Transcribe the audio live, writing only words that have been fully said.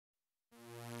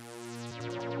Hey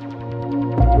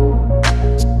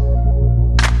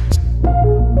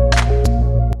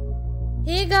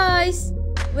guys,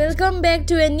 welcome back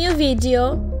to a new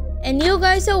video, and you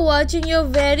guys are watching your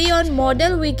very own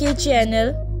model Wiki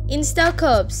channel,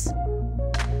 Instacurves.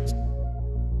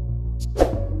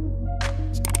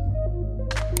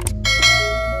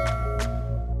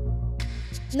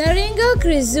 Neringa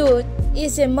Kriziute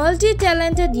is a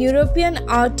multi-talented European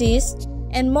artist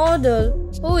and model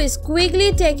who is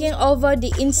quickly taking over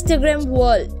the Instagram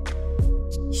world.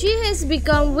 She has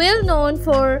become well known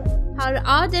for her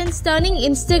art and stunning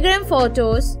Instagram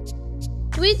photos,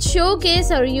 which showcase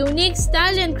her unique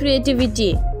style and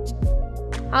creativity.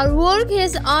 Her work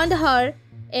has earned her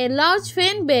a large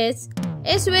fan base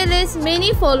as well as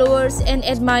many followers and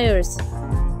admirers.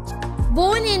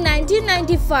 Born in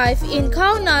 1995 in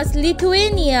Kaunas,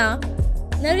 Lithuania,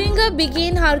 Neringa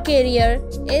began her career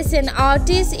as an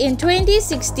artist in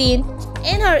 2016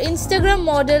 and her Instagram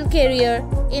model career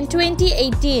in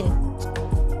 2018.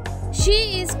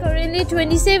 She is currently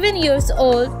 27 years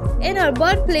old and her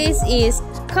birthplace is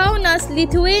Kaunas,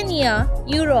 Lithuania,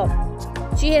 Europe.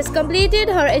 She has completed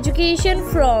her education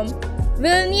from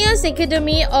Vilnius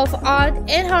Academy of Art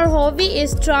and her hobby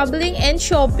is traveling and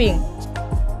shopping.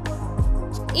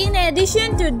 In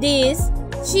addition to this,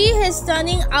 she has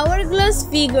stunning hourglass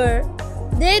figure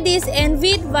that is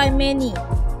envied by many.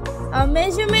 Her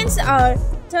measurements are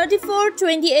 34,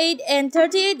 28 and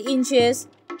 38 inches,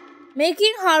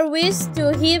 making her waist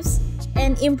to hips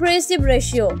an impressive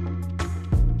ratio.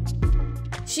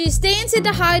 She stands at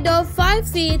a height of 5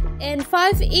 feet and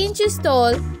 5 inches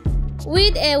tall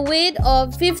with a weight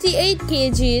of 58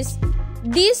 kgs.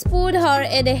 This put her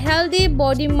at a healthy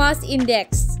body mass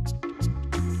index.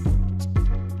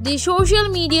 The social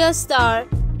media star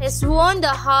has won the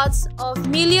hearts of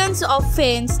millions of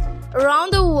fans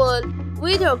around the world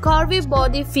with her curvy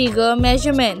body figure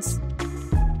measurements,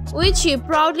 which she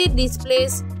proudly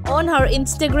displays on her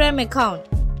Instagram account.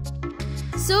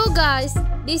 So guys,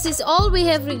 this is all we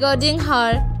have regarding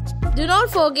her. Do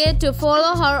not forget to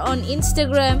follow her on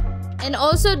Instagram and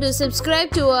also to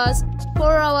subscribe to us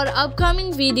for our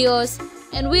upcoming videos,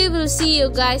 and we will see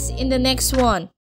you guys in the next one.